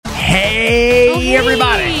Hey,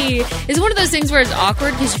 everybody. Hey. It's one of those things where it's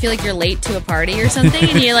awkward because you feel like you're late to a party or something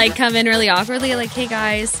and you like come in really awkwardly. You're like, hey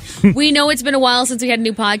guys, we know it's been a while since we had a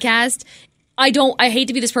new podcast. I hate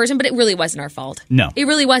to be this person, but it really wasn't our fault. No. It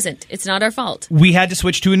really wasn't. It's not our fault. We had to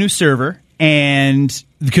switch to a new server, and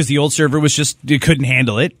because the old server it couldn't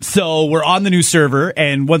handle it. So we're on the new server,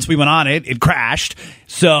 and once we went on it, it crashed.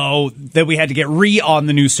 So then we had to get on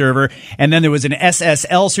the new server, and then there was an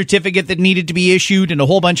SSL certificate that needed to be issued and a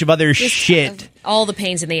whole bunch of other shit. All the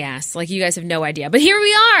pains in the ass. Like, you guys have no idea. But here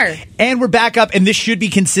we are. And we're back up, and this should be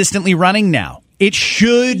consistently running now. It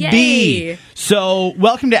should be. So,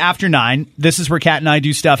 welcome to After 9. This is where Kat and I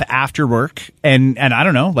do stuff after work. And I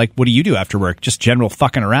don't know, like, what do you do after work? Just general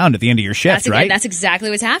fucking around at the end of your shift, right? That's exactly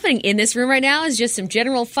what's happening in this room right now is just some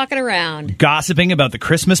general fucking around. Gossiping about the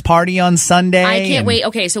Christmas party on Sunday. I can't wait.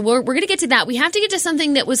 Okay, so we're going to get to that. We have to get to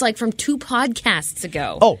something that was like from 2 podcasts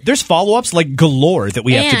ago. Oh, there's follow-ups like galore that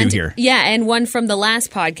we have to do here. Yeah, and one from the last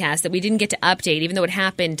podcast that we didn't get to update, even though it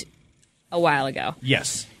happened a while ago.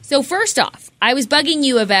 Yes. So first off, I was bugging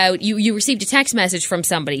you about you received a text message from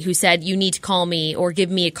somebody who said you need to call me or give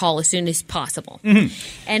me a call as soon as possible. Mm-hmm.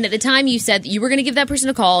 And at the time you said that you were going to give that person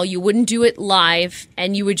a call, you wouldn't do it live,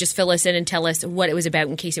 and you would just fill us in and tell us what it was about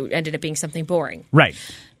in case it ended up being something boring. Right.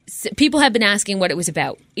 So people have been asking what it was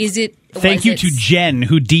about. Thank you to Jen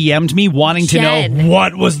who DM'd me wanting to know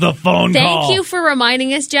what was the phone call. Thank you for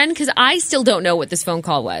reminding us, Jen, because I still don't know what this phone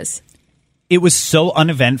call was. It was so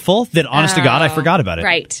uneventful that, honest to God, I forgot about it.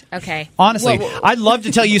 Right. Okay. Honestly, I'd love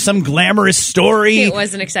to tell you some glamorous story. It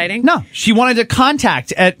wasn't exciting? No. She wanted a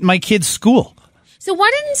contact at my kid's school. So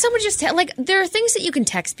why didn't someone just there are things that you can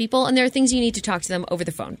text people, and there are things you need to talk to them over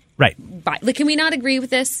the phone. Right. Like, can we not agree with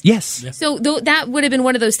this? Yes. So that would have been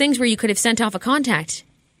one of those things where you could have sent off a contact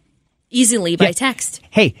easily by text.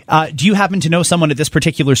 Hey, do you happen to know someone at this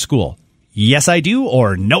particular school? Yes, I do,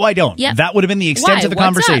 or no, I don't. Yep. That would have been the extent of the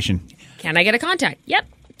conversation. Up? Can I get a contact? Yep.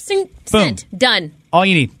 Sent. Done. All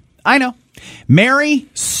you need. I know. Mary,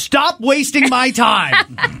 stop wasting my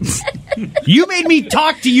time. You made me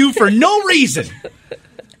talk to you for no reason.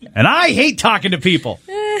 And I hate talking to people.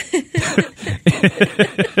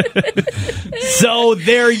 So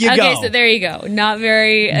there you go. Okay, so there you go. Not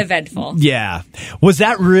very eventful. Yeah. Was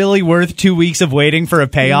that really worth 2 weeks of waiting for a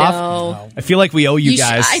payoff? No. I feel like we owe you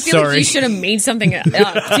guys. I feel like you should have made something up,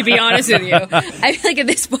 to be honest with you. I feel like at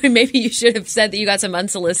this point, maybe you should have said that you got some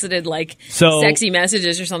unsolicited, sexy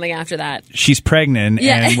messages or something after that. She's pregnant,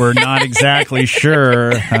 and we're not exactly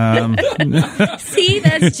sure. See,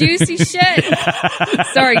 that's juicy shit.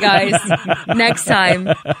 Sorry, guys. Next time.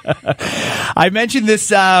 I mentioned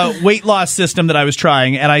this weight loss system that I was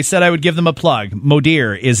trying, and I said I would give them a plug.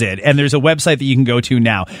 Modir is it. And there's a website that you can go to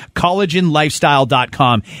now,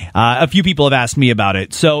 collagenlifestyle.com. A few people have asked me about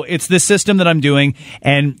it. So it's this system that I'm doing,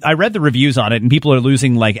 and I read the reviews on it, and people are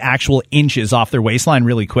losing actual inches off their waistline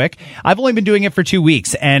really quick. I've only been doing it for 2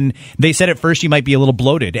 weeks, and they said at first you might be a little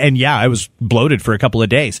bloated. And yeah, I was bloated for a couple of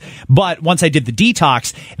days. But once I did the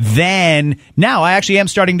detox, then now I actually am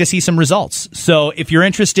starting to see some results. So if you're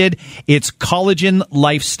interested, it's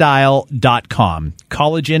collagenlifestyle.com.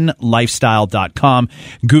 collagenlifestyle.com.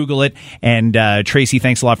 Google it. And Tracy,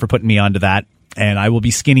 thanks a lot for putting me onto that. And I will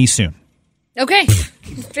be skinny soon. Okay.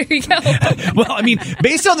 There you go. Well, I mean,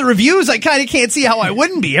 based on the reviews, I kind of can't see how I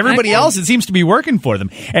wouldn't be. Everybody else, it seems to be working for them.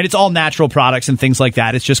 And it's all natural products and things like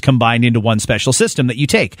that. It's just combined into one special system that you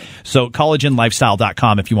take. So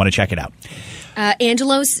collagenlifestyle.com if you want to check it out.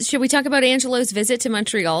 Angelo's, should we talk about Angelo's visit to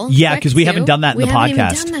Montreal? Yeah, because we haven't done that in the podcast. We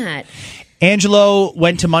haven't even done that. Angelo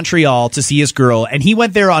went to Montreal to see his girl, and he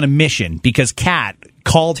went there on a mission because Kat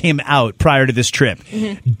called him out prior to this trip.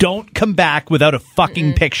 Mm-hmm. Don't come back without a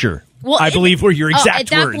fucking picture. Well, I believe were your exact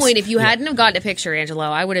words. At that point, if you hadn't have gotten a picture, Angelo,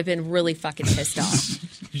 I would have been really fucking pissed off.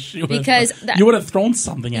 Because you would have thrown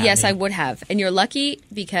something at me. Yes, I would have. And you're lucky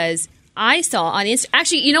because I saw on Instagram.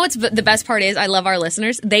 Actually, you know what's the best part is? I love our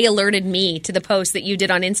listeners. They alerted me to the post that you did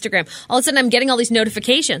on Instagram. All of a sudden, I'm getting all these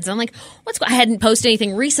notifications. I'm like, I hadn't posted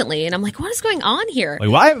anything recently. And I'm like, what is going on here?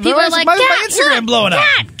 Why? People are like, why is my Instagram blowing up?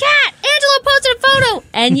 Kat, Angelo posted a photo.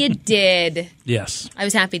 And you did. Yes. I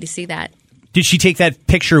was happy to see that. Did she take that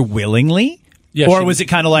picture willingly? Yeah, or was it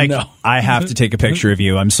kind of like, no. I have to take a picture of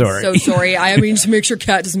you, I'm sorry. So sorry. I mean, to make sure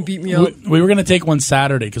Kat doesn't beat me up. We were going to take one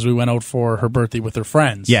Saturday because we went out for her birthday with her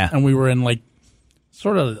friends. Yeah. And we were in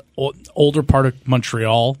sort of older part of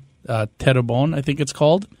Montreal, Terrebonne, I think it's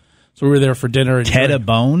called. So we were there for dinner.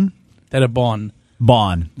 Terrebonne? Terrebonne.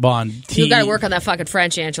 Bon. You got to work on that fucking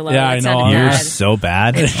French, Angelo. Yeah, I know. You're so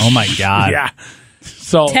bad. Oh, my God. Yeah.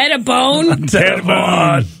 So Tedabone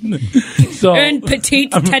so and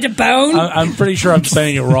petite Tedabone. I'm pretty sure I'm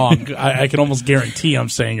saying it wrong. I can almost guarantee I'm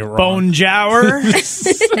saying it wrong. Bone Jower.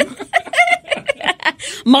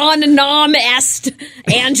 Mon nom est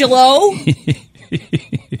Angelo.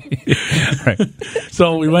 Right.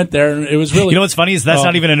 So we went there, and it was really. You know what's funny is that's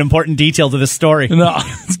not even an important detail to this story. No,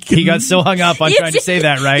 He got so hung up on trying to say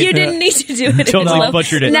that right. You didn't need to do it. Totally Angelo.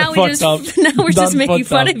 butchered it. Now, Fucked up. we're just Done making fucked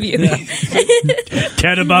fun up. of you. Yeah.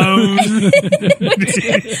 Tedabone.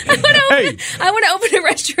 Hey, I want to open a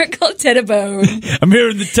restaurant called Tedabone. I'm here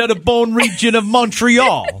in the Tedabone region of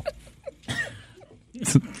Montreal.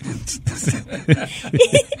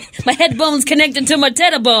 My head bone's connected to my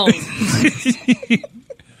Tedabone.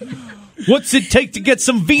 What's it take to get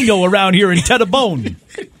some vino around here in Tedabone?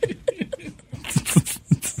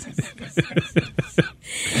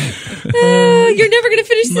 You're never going to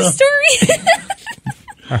finish this story.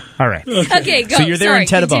 All right. Okay, go. So you're there in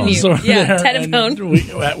Sorry, Tedabone. continue. So we're Yeah, there, Tedabone. and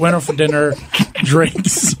we went out for dinner,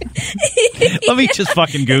 drinks. Let me just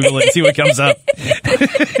fucking Google it and see what comes up.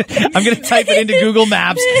 I'm going to type it into Google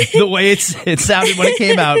Maps the way it sounded when it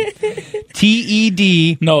came out.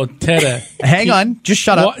 TED. No, Tedda. Hang on. Just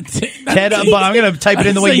shut up. What? Ted, but I'm going to type it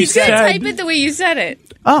in the way you said it. Type it the way you said it.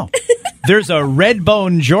 Oh. There's a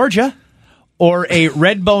Redbone, Georgia, or a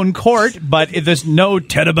Redbone Court, but there's no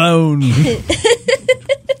Tedabone.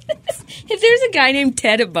 If there's a guy named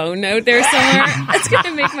Tedabone out there somewhere, that's going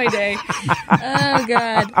to make my day. Oh,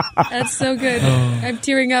 God. That's so good. I'm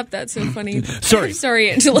tearing up. That's so funny. Sorry. Sorry,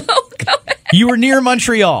 Angelo. Go ahead. You were near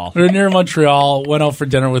Montreal. We were near Montreal, went out for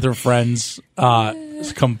dinner with her friends.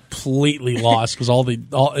 Was completely lost because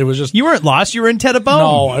it was just. You weren't lost. You were in Tedabone.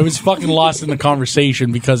 No, I was fucking lost in the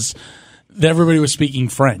conversation because everybody was speaking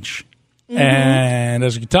French. And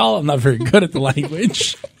as you can tell, I'm not very good at the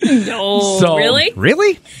language. No. So- Really?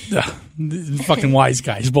 Really? Fucking wise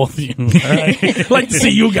guys, both of you. All right? Like to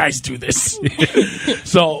see you guys do this.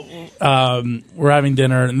 So we're having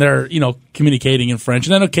dinner, and they're communicating in French,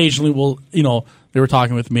 and then occasionally they were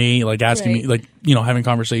talking with me, like asking me, Right. like having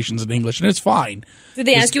conversations in English, and it's fine. Did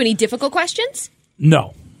they ask you any difficult questions?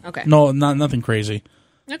 No, Okay. no, nothing crazy.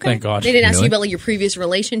 Okay. Thank God. They didn't ask Really? you about like your previous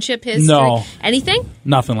relationship history? No. Anything?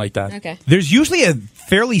 Nothing like that. Okay. There's usually a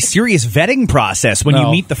fairly serious vetting process when you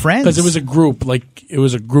meet the friends. because it was a group,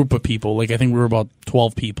 of people. Like I think we were about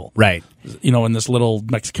 12 people, right. in this little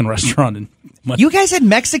Mexican restaurant. And You guys had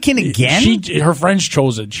Mexican again? her friends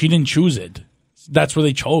chose it. She didn't choose it. That's where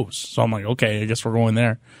they chose. So I'm like, okay, I guess we're going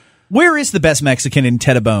there. Where is the best Mexican in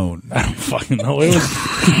Tedabone? I don't fucking know. It was.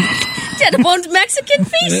 Teddabone's Mexican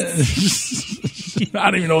feast.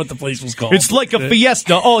 I don't even know what the place was called. It's like a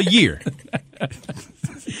fiesta all year.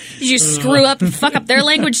 Did you screw up and fuck up their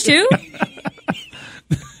language too?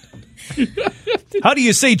 How do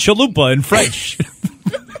you say chalupa in French?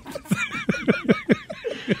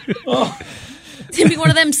 It's gonna be one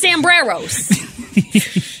of them sombreros.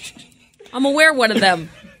 I'm gonna wear one of them.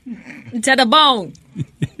 Tedabone.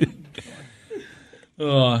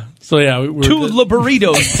 So yeah, we were 2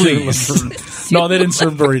 burritos, please. No, they didn't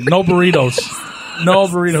serve burritos. No burritos. No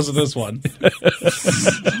burritos in this one.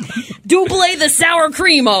 Double the sour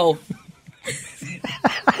creamo.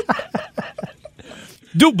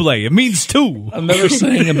 Double, it means 2. I'm never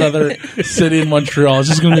saying another city in Montreal. It's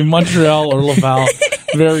just going to be Montreal or Laval.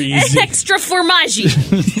 Very easy. Extra formaggi.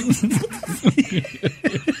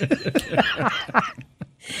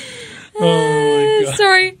 Oh my God.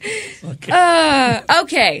 Sorry.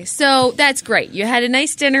 Okay, so that's great. You had a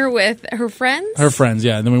nice dinner with her friends? Her friends,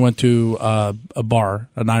 yeah. And then we went to a bar,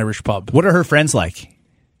 an Irish pub. What are her friends like?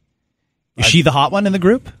 Is she the hot one in the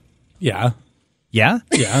group? Yeah. Yeah?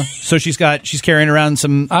 Yeah. So she's carrying around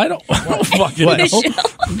some... I don't fucking What?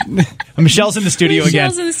 know. Michelle's in the studio again.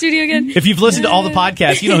 Michelle's in the studio again. If you've listened to all the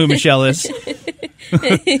podcasts, you know who Michelle is.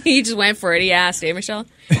 He just went for it. He asked, hey, Michelle?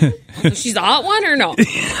 So she's the hot one or no?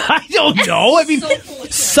 I don't know. I mean,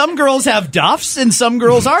 some girls have duffs and some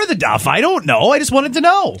girls are the duff. I don't know. I just wanted to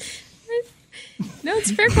know. No,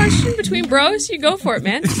 it's a fair question. Between bros, you go for it,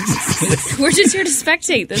 man. We're just here to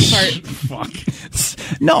spectate this part. Fuck.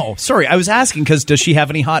 No, sorry. I was asking because does she have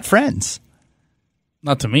any hot friends?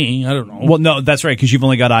 Not to me. I don't know. Well, no, that's right, because you've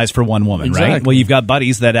only got eyes for one woman, right? Exactly. Well, you've got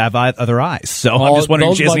buddies that have other eyes. So I'm just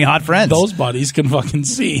wondering if she has any hot friends. Those buddies can fucking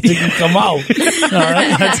see. They can come out. All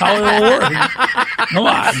right? That's how it'll work. Come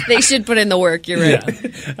on. They should put in the work. You're right.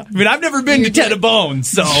 Yeah. I mean, I've never been to Tedabone,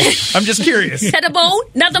 so I'm just curious.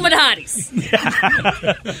 Tedabone, nothing but hotties.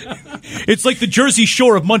 It's like the Jersey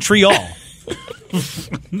Shore of Montreal.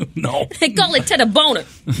 No. They call it Tedabona.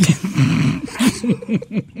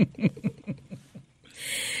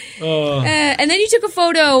 And then you took a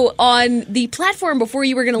photo on the platform before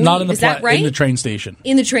you were going to leave. Not in the Is that right? in the train station.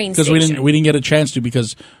 In the train station. Because we didn't get a chance to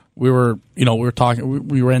because we were talking.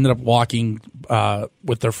 We ended up walking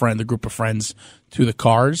with the group of friends to the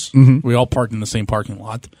cars. Mm-hmm. We all parked in the same parking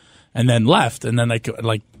lot, and then left. And then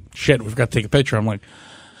shit, we've got to take a picture. I'm like,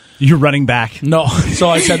 You're running back. no. So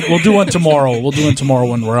I said, we'll do one tomorrow. We'll do one tomorrow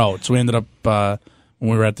when we're out. So we ended up when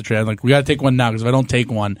we were at the train. Like, we got to take one now because if I don't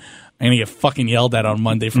take one, I'm going to get fucking yelled at on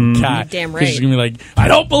Monday from Kat. Damn right. She's going to be like, I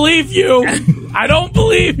don't believe you. I don't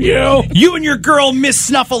believe you. You and your girl, Miss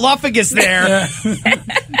Snuffleupagus there.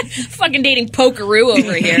 Fucking dating Pokeroo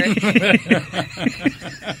over here.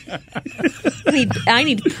 I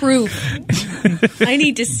need proof. I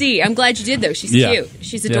need to see. I'm glad you did, though. She's Yeah. cute.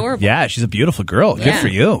 She's adorable. Yeah, she's a beautiful girl. Good Yeah. for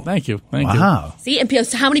you. Thank you. Thank Wow. See, and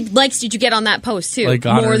so how many likes did you get on that post, too? Like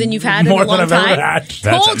More than you've had in more a long than I've time? ever had.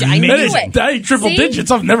 Told you. I you. knew That is it. that ain't triple See? digits.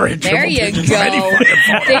 I've never hit triple There you digits. go. of any fucking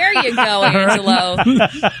phone. There you go, Angelo.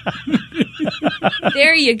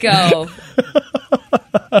 There you go.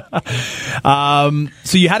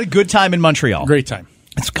 So you had a good time in Montreal. Great time.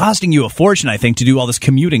 It's costing you a fortune, I think, to do all this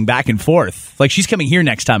commuting back and forth. Like, she's coming here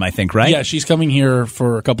next time, I think, right? Yeah, she's coming here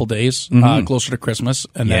for a couple days, closer to Christmas,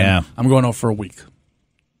 and Yeah. then I'm going out for a week.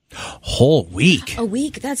 Whole week. A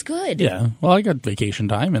week. That's good. Yeah. Well, I got vacation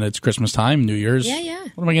time, and it's Christmas time, New Year's. Yeah, yeah.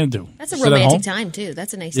 What am I going to do? That's a Sit at home? romantic time, too.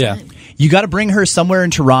 That's a nice Yeah. time. You got to bring her somewhere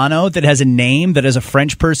in Toronto that has a name that, as a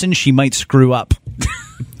French person, she might screw up.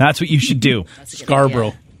 That's what you should do.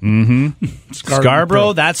 Scarborough.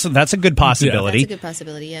 Scarborough, that's a good possibility. That's a good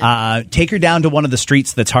possibility, yeah. Take her down to one of the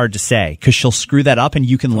streets that's hard to say, because she'll screw that up and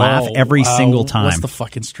you can laugh every single time. What's the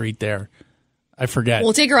fucking street there? I forget.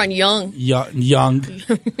 We'll take her on Young. Young.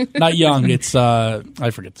 Not Young. It's, I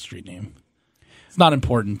forget the street name. It's not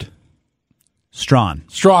important. Strawn.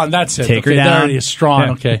 Strawn, that's it. Take her Okay, down. There it is. Strawn,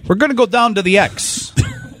 Yeah. okay. We're going to go down to the X.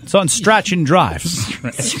 It's on Strachan Drive.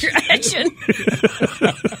 Stretching.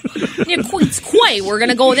 Near Queen's Quay. We're going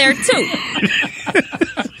to go there, too.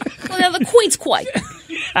 Go down to Queen's Quay.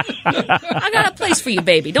 I got a place for you,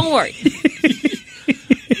 baby. Don't worry.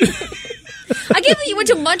 I get that you went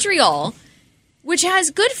to Montreal, which has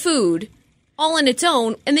good food all on its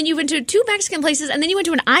own, and then you went to 2 Mexican places, and then you went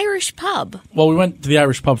to an Irish pub. Well, we went to the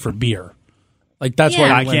Irish pub for beer. Like, that's Yeah. why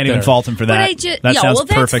we I went can't there. even fault him for that. That sounds well,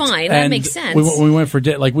 that's perfect. fine. That And makes sense. We went for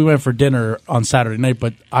dinner on Saturday night,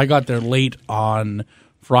 but I got there late on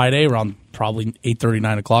Friday around probably 8:30,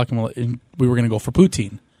 9 o'clock, and we were going to go for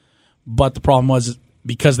poutine. But the problem was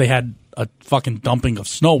because they had a fucking dumping of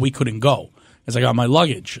snow, we couldn't go as I got my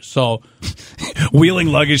luggage. So Wheeling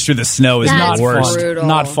luggage through the snow is That's the worst. brutal.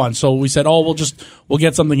 Not fun. So we said, we'll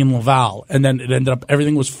get something in Laval, and then it ended up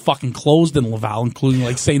everything was fucking closed in Laval, including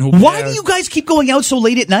like Saint Hubert. Why do you guys keep going out so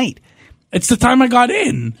late at night? It's the time I got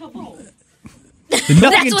in. Nothing in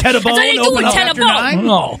That's what Terrebonne you do open in up after Terrebonne. 9?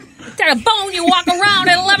 No. Terrebonne, you walk around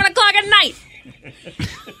at 11 o'clock at night.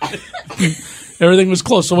 Everything was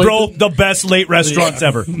closed. So Bro, the best late restaurants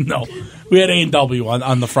ever. No, we had A&W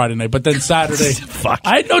on the Friday night, but then Saturday, Fuck.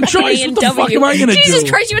 I had no choice. What the fuck A&W. am I going to do? Jesus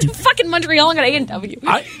Christ, you went to fucking Montreal and got A&W.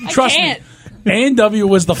 Trust me, can't. A&W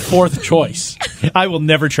was the fourth choice. I will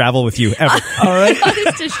never travel with you ever. All right,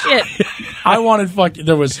 Honest to shit. I wanted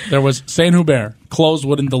there was Saint Hubert closed,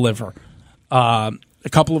 wouldn't deliver. A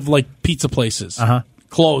couple of like pizza places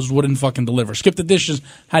closed, wouldn't fucking deliver. Skip the Dishes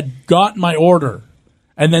had got my order,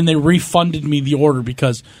 and then they refunded me the order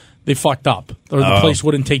because they fucked up or the place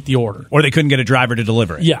wouldn't take the order. Or they couldn't get a driver to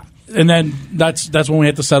deliver it. Yeah, and then that's when we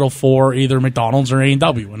had to settle for either McDonald's or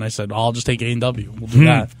A&W. And I said, I'll just take A&W. We'll do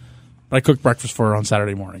that. But I cooked breakfast for her on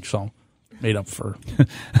Saturday morning, so made up for.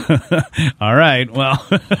 All right. Well,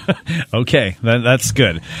 okay. That's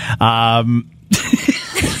good.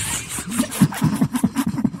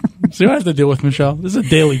 See what I have to deal with, Michelle? This is a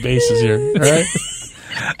daily basis here, all right?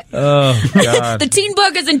 The teen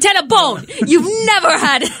burgers in Terrebonne. You've never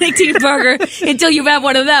had a teen burger until you've had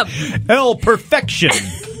one of them. El Perfection.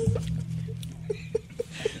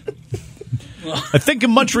 I think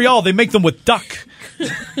in Montreal they make them with duck.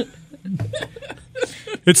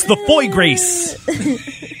 It's the foie grace.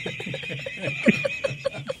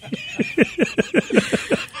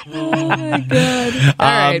 Oh my god! All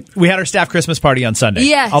right. We had our staff Christmas party on Sunday.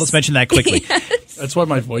 Yes. I'll just mention that quickly. That's why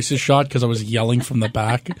my voice is shot, because I was yelling from the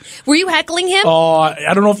back. Were you heckling him? Oh,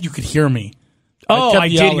 I don't know if you could hear me. Oh, kept I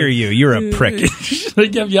did yelling. hear you. You're a prick. I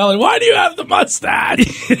kept yelling, why do you have the mustache?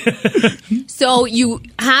 So you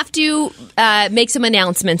have to make some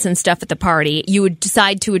announcements and stuff at the party. You would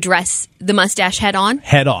decide to address the mustache head on?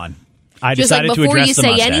 Head on. I Just like decided to before address you the say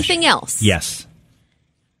mustache. anything else. Yes.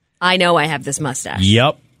 I know I have this mustache.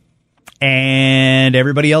 Yep. And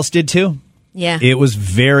everybody else did too. Yeah. It was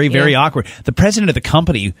very, very Yeah. awkward. The president of the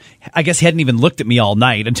company, I guess he hadn't even looked at me all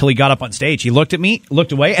night until he got up on stage. He looked at me,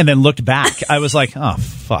 looked away, and then looked back. I was like, oh,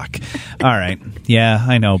 fuck. All right. Yeah,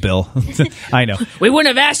 I know, Bill. I know. We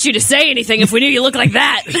wouldn't have asked you to say anything if we knew you looked like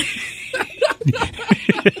that.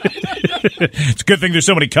 It's a good thing there's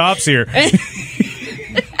so many cops here.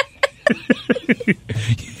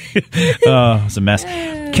 Oh, it's a mess.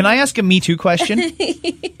 Can I ask a Me Too question?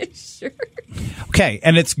 Sure. Okay,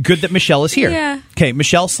 and it's good that Michelle is here. Yeah. Okay,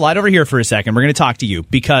 Michelle, slide over here for a second. We're going to talk to you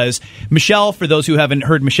because Michelle, for those who haven't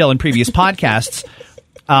heard Michelle in previous podcasts,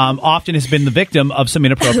 often has been the victim of some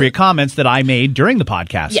inappropriate comments that I made during the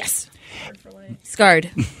podcast. Yes. Scarred.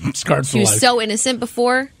 Scarred for She was life. so innocent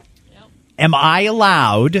before. Am I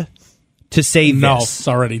allowed to say No, this?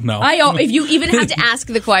 sorry, no. If you even have to ask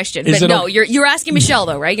the question. Is But it no, okay? you're asking Michelle,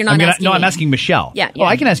 though, right? You're not asking I'm me. asking Michelle. Yeah, Oh, yeah.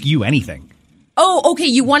 I can ask you anything. Oh, okay.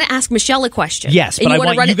 You want to ask Michelle a question. Yes, and but I wanna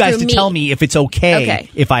want run you it guys through to tell me if it's okay,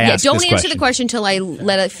 if I ask don't this answer question. the question until I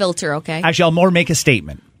let it filter, okay? Actually, I'll more make a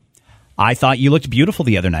statement. I thought you looked beautiful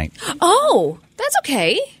the other night. Oh, that's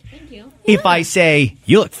okay. If I say,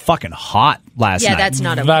 you look fucking hot last Yeah, night. that's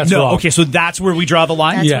not okay. That's No, wrong. okay, so that's where we draw the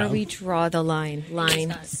line? That's Yeah. where we draw the line.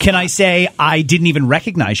 Can I say I didn't even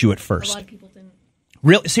recognize you at first?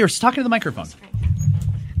 Really? Serious, talking to the microphone.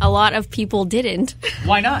 A lot of people didn't.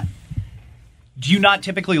 Why not? Do you not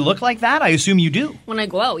typically look like that? I assume you do. When I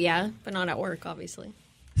go out, yeah, but not at work, obviously.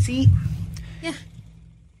 See?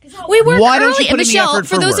 We work Why don't early. you put in the Michelle, effort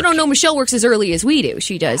for for those who work? don't know, Michelle works as early as we do.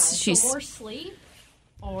 She does. She's Or sleep,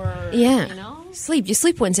 or yeah. you know, Sleep. You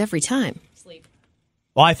sleep wins every time. sleep.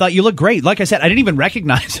 Well, I thought you looked great. Like I said, I didn't even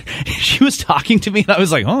recognize her. She was talking to me, and I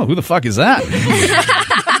was like, oh, who the fuck is that?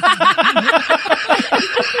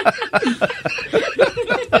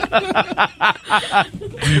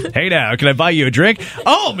 Hey now, can I buy you a drink?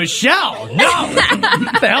 Oh, Michelle! No!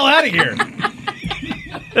 Get the hell out of here.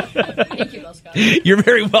 Thank you, Scott. You're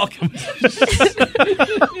very welcome.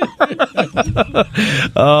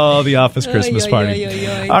 Oh, the office Christmas party.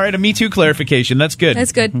 All right, a Me Too clarification. That's good.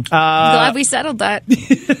 That's good. Glad we settled that.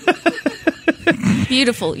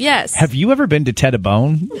 Beautiful. Yes. Have you ever been to Ted a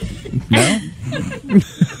Bone? No?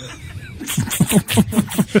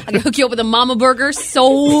 I can hook you up with a mama burger.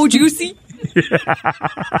 So juicy. We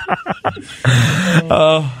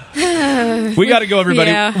got to go, everybody.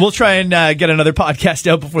 Yeah. We'll try and get another podcast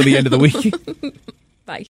out before the end of the week. Bye.